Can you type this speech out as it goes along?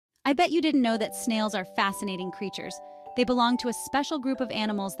I bet you didn't know that snails are fascinating creatures. They belong to a special group of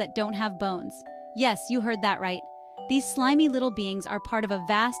animals that don't have bones. Yes, you heard that right. These slimy little beings are part of a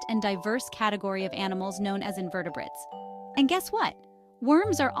vast and diverse category of animals known as invertebrates. And guess what?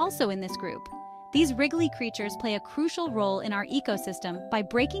 Worms are also in this group. These wriggly creatures play a crucial role in our ecosystem by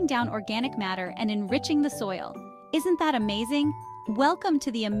breaking down organic matter and enriching the soil. Isn't that amazing? Welcome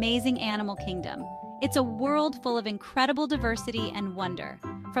to the amazing animal kingdom. It's a world full of incredible diversity and wonder.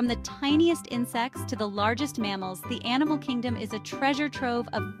 From the tiniest insects to the largest mammals, the animal kingdom is a treasure trove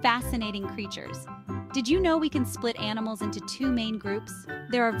of fascinating creatures. Did you know we can split animals into two main groups?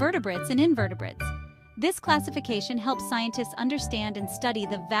 There are vertebrates and invertebrates. This classification helps scientists understand and study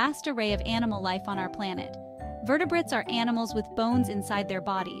the vast array of animal life on our planet. Vertebrates are animals with bones inside their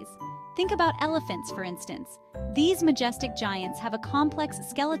bodies. Think about elephants, for instance. These majestic giants have a complex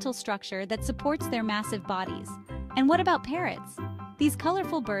skeletal structure that supports their massive bodies. And what about parrots? These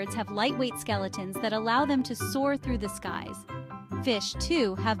colorful birds have lightweight skeletons that allow them to soar through the skies. Fish,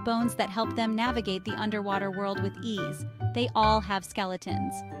 too, have bones that help them navigate the underwater world with ease. They all have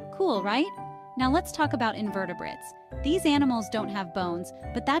skeletons. Cool, right? Now let's talk about invertebrates. These animals don't have bones,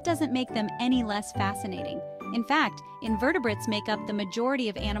 but that doesn't make them any less fascinating. In fact, invertebrates make up the majority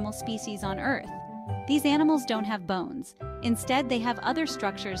of animal species on Earth. These animals don't have bones. Instead, they have other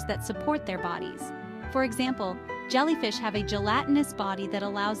structures that support their bodies. For example, jellyfish have a gelatinous body that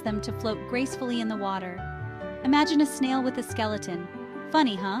allows them to float gracefully in the water. Imagine a snail with a skeleton.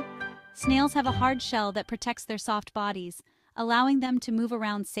 Funny, huh? Snails have a hard shell that protects their soft bodies, allowing them to move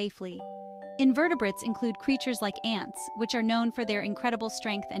around safely. Invertebrates include creatures like ants, which are known for their incredible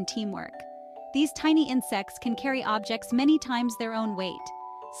strength and teamwork. These tiny insects can carry objects many times their own weight.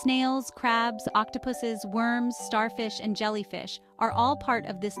 Snails, crabs, octopuses, worms, starfish, and jellyfish are all part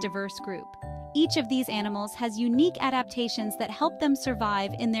of this diverse group. Each of these animals has unique adaptations that help them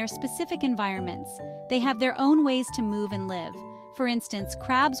survive in their specific environments. They have their own ways to move and live. For instance,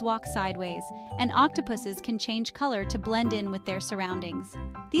 crabs walk sideways, and octopuses can change color to blend in with their surroundings.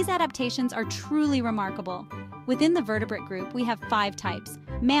 These adaptations are truly remarkable. Within the vertebrate group, we have 5 types: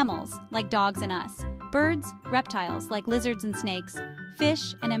 mammals, like dogs and us; birds, reptiles, like lizards and snakes;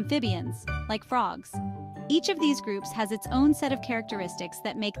 fish, and amphibians, like frogs. Each of these groups has its own set of characteristics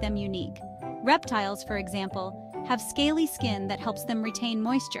that make them unique. Reptiles, for example, have scaly skin that helps them retain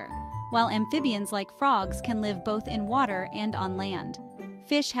moisture, while amphibians like frogs can live both in water and on land.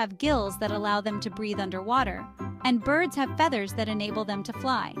 Fish have gills that allow them to breathe underwater, and birds have feathers that enable them to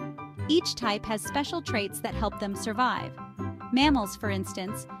fly. Each type has special traits that help them survive. Mammals, for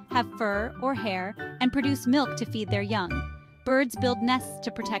instance, have fur or hair and produce milk to feed their young. Birds build nests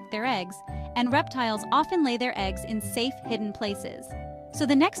to protect their eggs, and reptiles often lay their eggs in safe, hidden places. So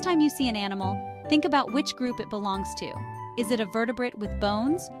the next time you see an animal, think about which group it belongs to. Is it a vertebrate with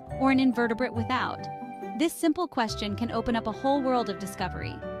bones or an invertebrate without? This simple question can open up a whole world of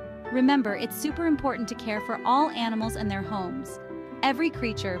discovery. Remember, it's super important to care for all animals and their homes. Every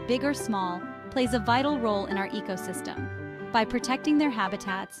creature, big or small, plays a vital role in our ecosystem. By protecting their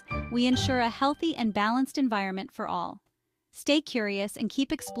habitats, we ensure a healthy and balanced environment for all. Stay curious and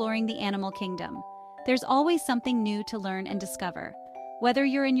keep exploring the animal kingdom. There's always something new to learn and discover. Whether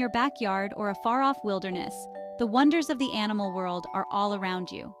you're in your backyard or a far-off wilderness, the wonders of the animal world are all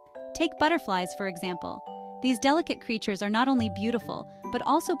around you. Take butterflies, for example. These delicate creatures are not only beautiful, but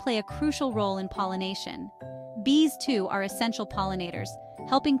also play a crucial role in pollination. Bees, too, are essential pollinators,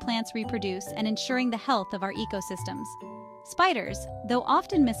 helping plants reproduce and ensuring the health of our ecosystems. Spiders, though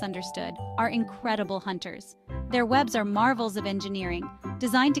often misunderstood, are incredible hunters. Their webs are marvels of engineering,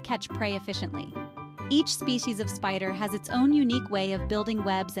 designed to catch prey efficiently. Each species of spider has its own unique way of building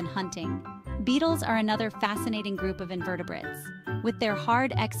webs and hunting. Beetles are another fascinating group of invertebrates. With their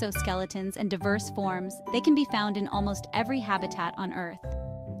hard exoskeletons and diverse forms, they can be found in almost every habitat on Earth.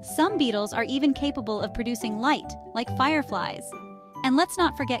 Some beetles are even capable of producing light, like fireflies. And let's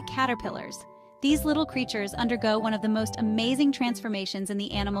not forget caterpillars. These little creatures undergo one of the most amazing transformations in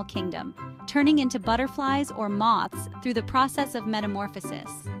the animal kingdom, turning into butterflies or moths through the process of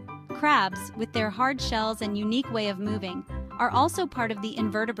metamorphosis. Crabs, with their hard shells and unique way of moving, are also part of the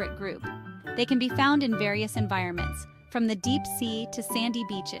invertebrate group. They can be found in various environments, from the deep sea to sandy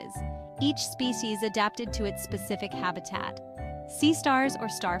beaches, each species adapted to its specific habitat. Sea stars or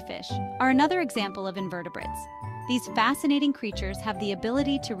starfish are another example of invertebrates. These fascinating creatures have the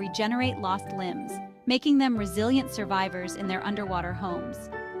ability to regenerate lost limbs, making them resilient survivors in their underwater homes.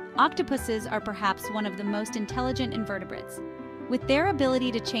 Octopuses are perhaps one of the most intelligent invertebrates. With their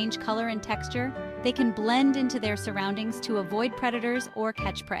ability to change color and texture, they can blend into their surroundings to avoid predators or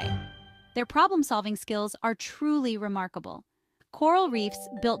catch prey. Their problem-solving skills are truly remarkable. Coral reefs,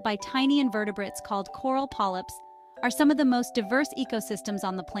 built by tiny invertebrates called coral polyps, are some of the most diverse ecosystems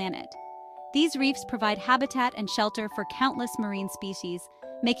on the planet. These reefs provide habitat and shelter for countless marine species,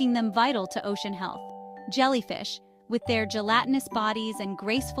 making them vital to ocean health. Jellyfish, with their gelatinous bodies and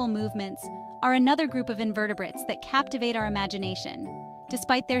graceful movements, are another group of invertebrates that captivate our imagination.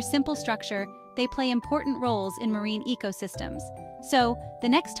 Despite their simple structure, they play important roles in marine ecosystems. So, the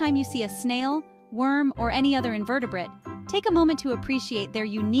next time you see a snail, worm, or any other invertebrate, take a moment to appreciate their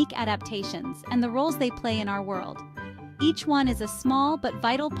unique adaptations and the roles they play in our world. Each one is a small but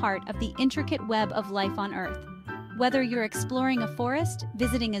vital part of the intricate web of life on Earth. Whether you're exploring a forest,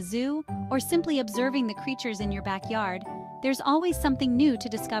 visiting a zoo, or simply observing the creatures in your backyard, there's always something new to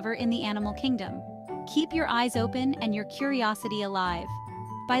discover in the animal kingdom. Keep your eyes open and your curiosity alive.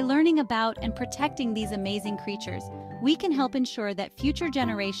 By learning about and protecting these amazing creatures, we can help ensure that future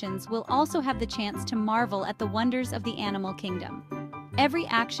generations will also have the chance to marvel at the wonders of the animal kingdom. Every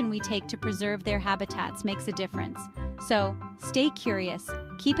action we take to preserve their habitats makes a difference. So, stay curious,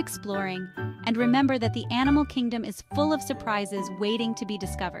 keep exploring, and remember that the animal kingdom is full of surprises waiting to be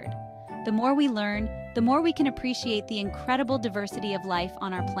discovered. The more we learn, the more we can appreciate the incredible diversity of life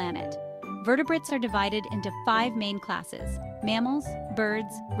on our planet. Vertebrates are divided into 5 main classes: mammals,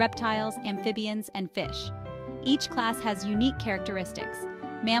 birds, reptiles, amphibians, and fish. Each class has unique characteristics.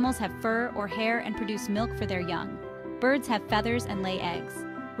 Mammals have fur or hair and produce milk for their young. Birds have feathers and lay eggs.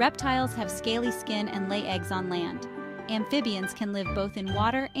 Reptiles have scaly skin and lay eggs on land. Amphibians can live both in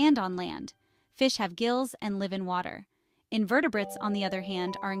water and on land. Fish have gills and live in water. Invertebrates, on the other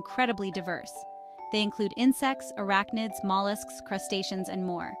hand, are incredibly diverse. They include insects, arachnids, mollusks, crustaceans, and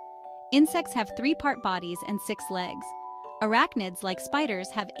more. Insects have 3-part bodies and 6 legs. Arachnids, like spiders,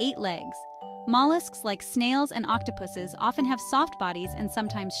 have 8 legs. Mollusks, like snails and octopuses, often have soft bodies and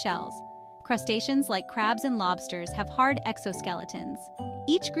sometimes shells. Crustaceans, like crabs and lobsters, have hard exoskeletons.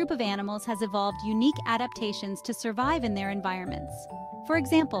 Each group of animals has evolved unique adaptations to survive in their environments. For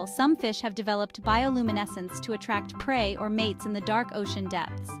example, some fish have developed bioluminescence to attract prey or mates in the dark ocean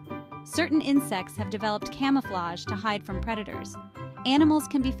depths. Certain insects have developed camouflage to hide from predators. Animals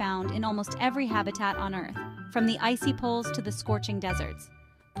can be found in almost every habitat on Earth, from the icy poles to the scorching deserts.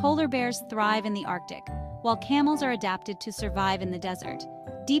 Polar bears thrive in the Arctic, while camels are adapted to survive in the desert.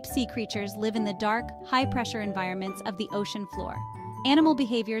 Deep-sea creatures live in the dark, high-pressure environments of the ocean floor. Animal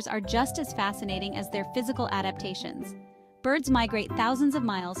behaviors are just as fascinating as their physical adaptations. Birds migrate thousands of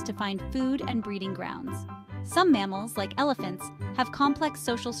miles to find food and breeding grounds. Some mammals, like elephants, have complex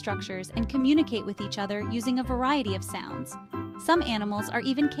social structures and communicate with each other using a variety of sounds. Some animals are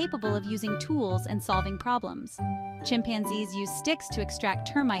even capable of using tools and solving problems. Chimpanzees use sticks to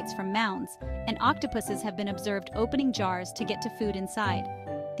extract termites from mounds, and octopuses have been observed opening jars to get to food inside.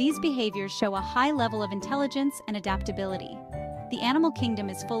 These behaviors show a high level of intelligence and adaptability. The animal kingdom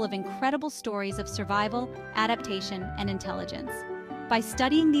is full of incredible stories of survival, adaptation, and intelligence. By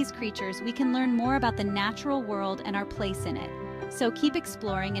studying these creatures, we can learn more about the natural world and our place in it. So keep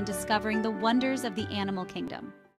exploring and discovering the wonders of the animal kingdom.